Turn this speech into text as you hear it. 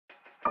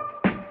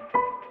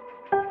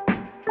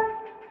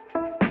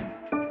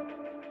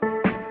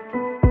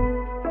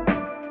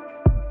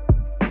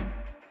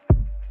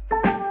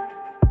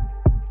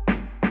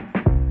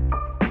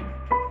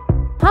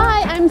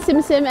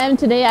Sim Sim, and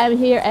today I'm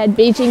here at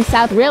Beijing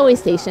South Railway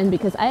Station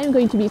because I am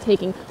going to be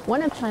taking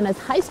one of China's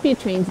high-speed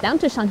trains down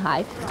to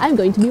Shanghai. I'm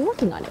going to be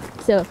working on it.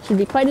 So it should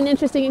be quite an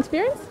interesting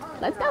experience.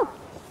 Let's go.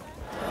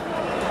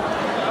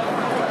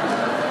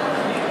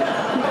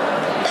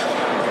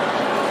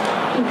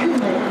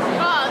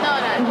 Oh,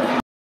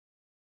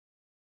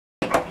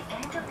 no.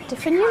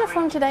 Different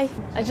uniform today.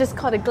 I just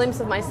caught a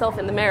glimpse of myself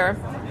in the mirror.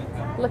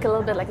 Look a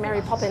little bit like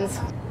Mary Poppins.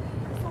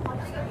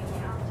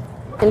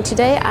 And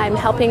today I'm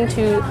helping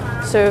to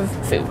serve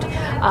food.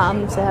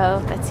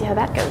 So let's see how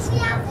that goes.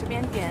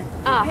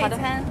 好的。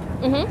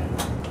明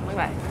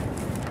白。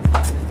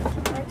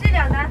这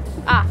两单。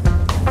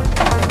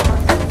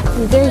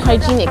Very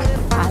hygienic.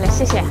 好嘞，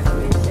谢谢。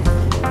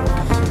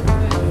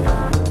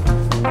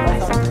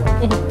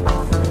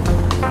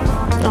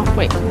Oh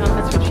wait, no,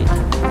 that's retreat.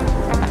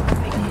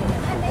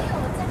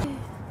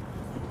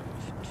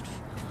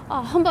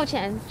 哦，很抱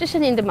歉，这是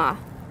您的吗？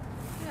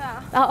是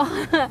啊。哦，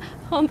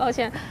很抱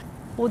歉。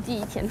我第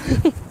一天。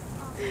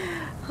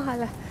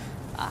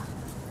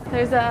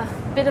There's a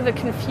bit of a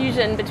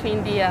confusion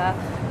between the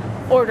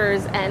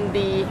orders and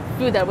the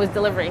food that I was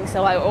delivering,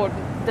 so I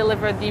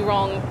delivered the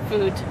wrong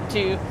food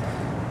to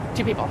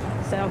two people.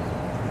 So,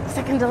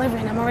 second delivery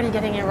and I'm already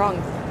getting it wrong.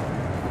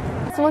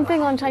 So one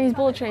thing on Chinese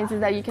bullet trains is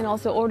that you can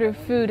also order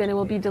food and it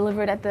will be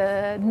delivered at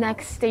the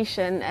next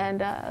station,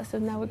 and so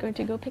now we're going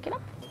to go pick it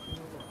up.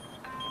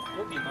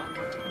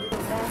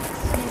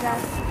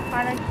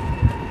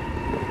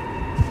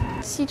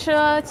 骑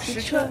车，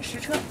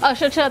哦，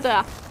实车，对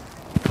啊。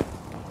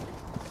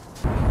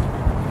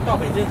到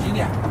北京几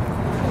点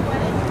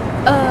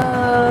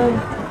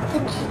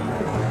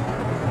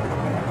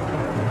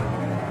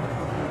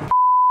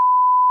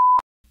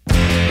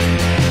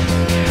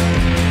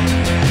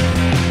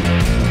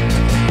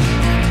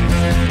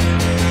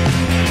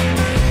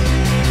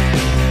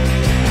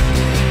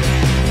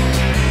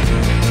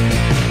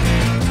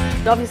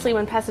？Obviously,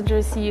 when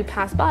passengers see you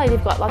pass by,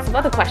 they've got lots of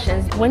other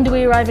questions. When do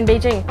we arrive in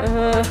Beijing?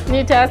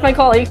 Need to ask my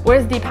colleague.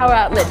 Where's the power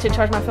outlet to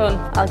charge my phone?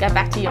 I'll get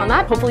back to you on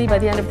that. Hopefully, by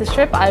the end of this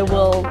trip, I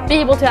will be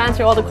able to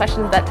answer all the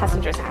questions that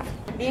passengers have.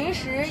 零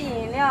食、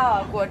饮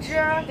料、果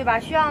汁，对吧？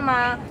需要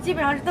吗？基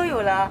本上是都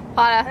有了。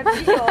好了。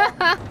啤酒。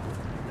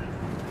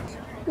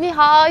你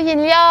好，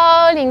饮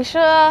料、零食。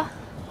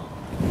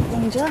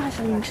饮料还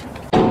是零食？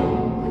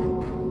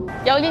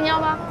有饮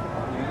料吗？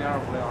零点5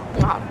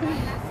两。好，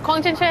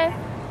矿泉水。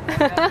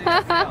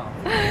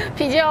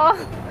啤酒。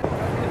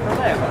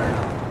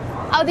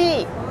奥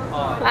迪。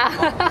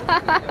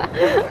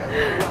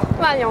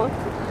慢用。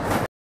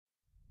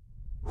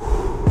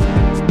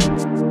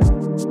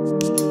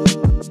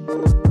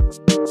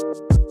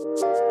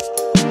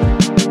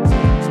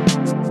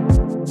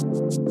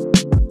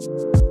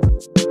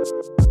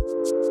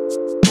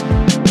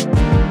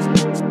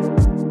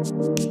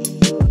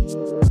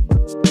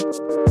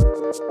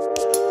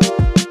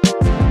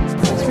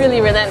Really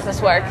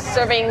relentless work,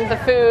 serving the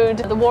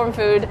food, the warm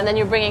food, and then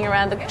you're bringing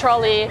around the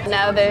trolley.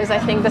 Now there's, I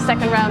think, the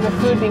second round of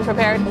food being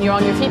prepared, and you're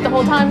on your feet the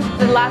whole time.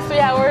 The last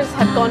 3 hours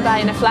have gone by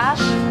in a flash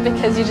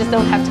because you just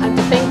don't have time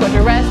to think or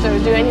to rest or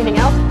do anything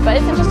else. But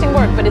it's interesting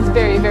work, but it's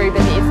very, very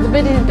busy. It's the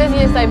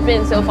busiest I've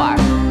been so far. I've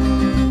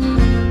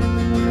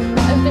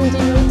been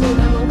demoted.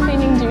 I'm on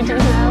cleaning duty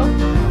now.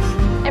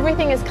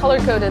 Everything is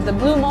color-coded. The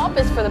blue mop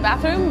is for the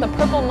bathroom, the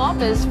purple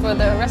mop is for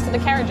the rest of the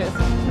carriages.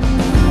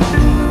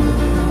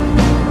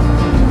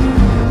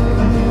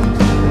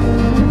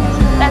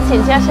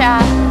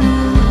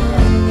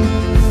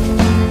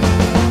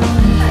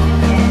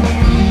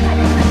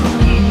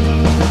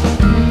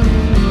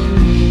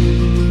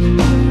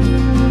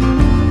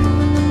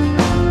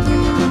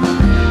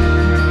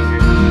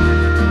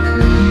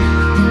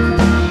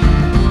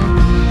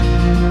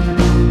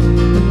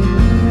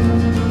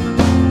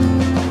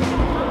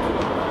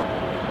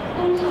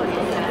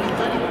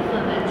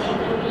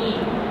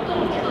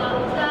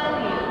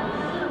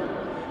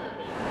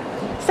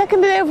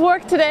 Second day of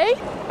work today.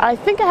 I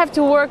think I have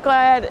to work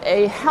at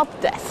a help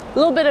desk. A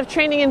little bit of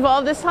training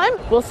involved this time.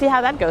 We'll see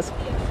how that goes.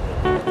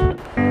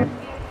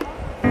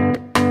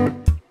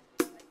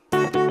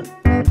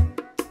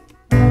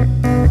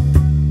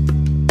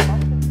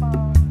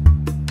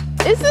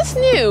 Is this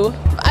new?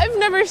 I've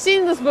never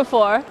seen this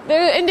before.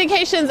 There are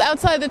indications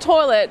outside the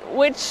toilet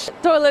which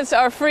toilets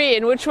are free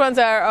and which ones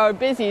are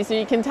busy, so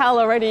you can tell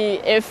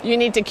already if you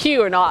need to queue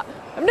or not.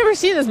 I've never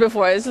seen this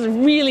before. This is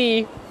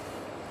really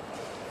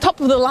top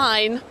of the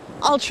line,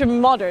 ultra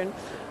modern.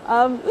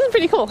 This is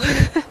pretty cool.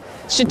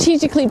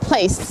 Strategically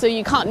placed so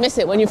you can't miss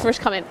it when you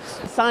first come in.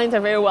 Signs are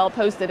very well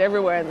posted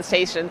everywhere in the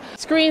station.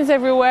 Screens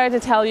everywhere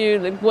to tell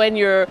you when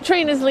your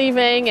train is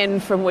leaving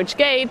and from which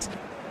gate.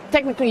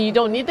 Technically you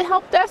don't need the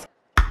help desk.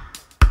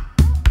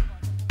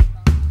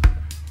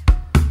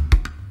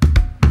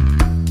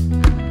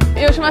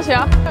 No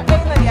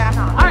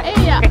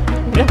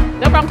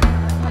problem.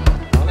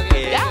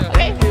 Yeah,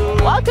 okay.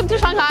 Welcome to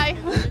Shanghai.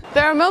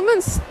 There are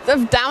moments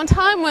of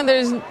downtime when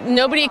there's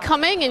nobody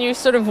coming and you're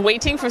sort of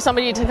waiting for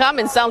somebody to come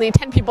and suddenly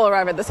 10 people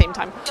arrive at the same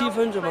time. 7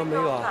分怎么没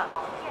有啊？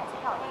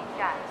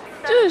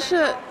这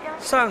是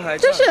上海站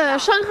这是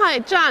上海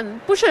站，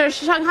不是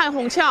上海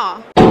虹桥。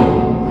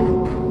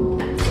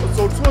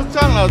走错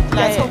站了，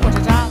来错火车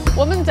站。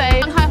我们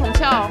在上海虹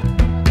桥。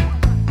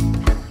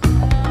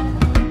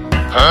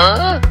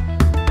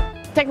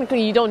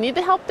Technically, you don't need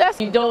the help desk.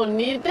 You don't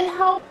need the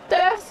help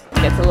desk.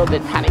 It gets a little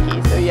bit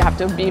panicky, so you have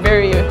to be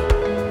very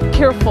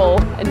careful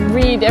and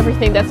read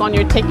everything that's on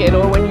your ticket,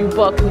 or when you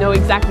book, know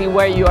exactly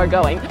where you are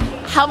going.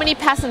 How many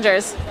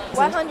passengers?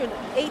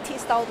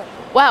 180,000.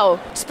 Wow,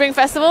 Spring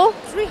Festival?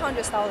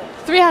 300,000.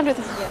 300.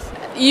 Yes.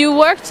 You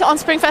worked on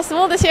Spring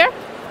Festival this year?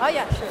 Oh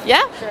yeah, sure.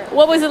 Yeah? Sure.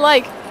 What was it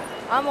like?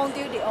 I'm on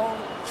duty on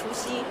除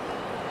夕,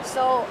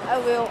 so I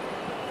will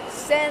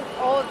send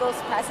all those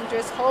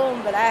passengers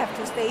home, but I have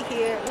to stay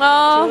here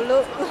to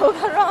look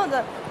around.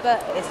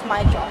 But it's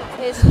my job.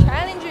 It's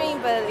challenging,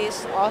 but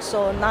it's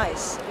also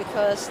nice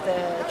because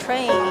the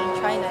train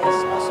in China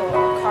is also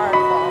a card for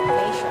our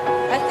nation.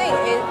 I think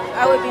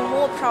I would be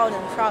more proud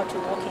and proud to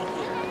working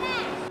here.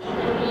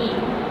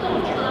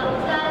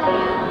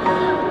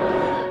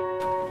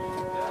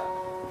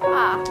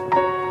 哇，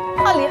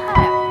好厉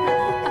害啊！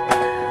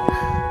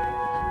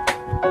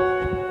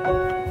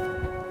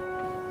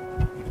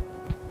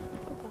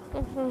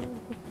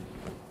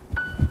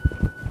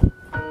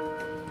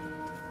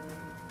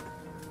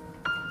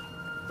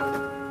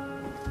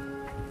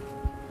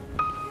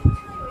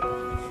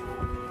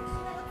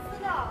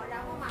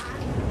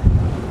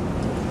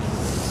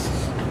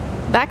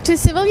 Back to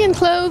civilian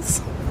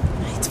clothes.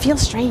 It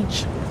feels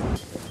strange.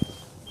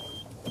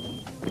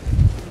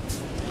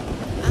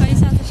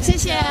 谢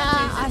谢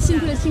啊，辛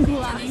苦了辛苦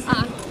了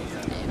啊！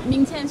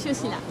明天休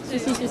息了，休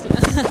息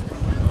了，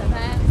拜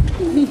拜。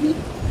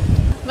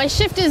My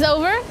shift is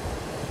over.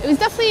 It was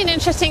definitely an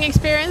interesting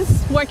experience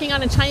working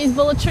on a Chinese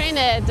bullet train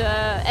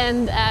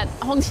and at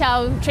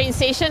Hongqiao train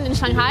station in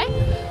Shanghai.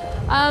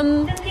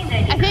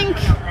 I think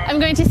I'm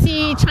going to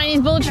see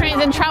Chinese bullet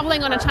trains and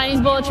traveling on a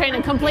Chinese bullet train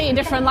in a completely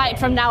different light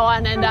from now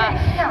on. And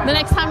the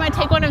next time I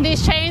take one of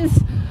these trains,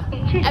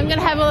 I'm going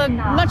to have a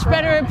much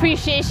better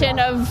appreciation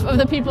of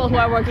the people who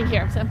are working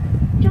here. So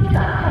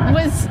it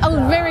was a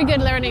very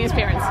good learning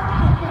experience.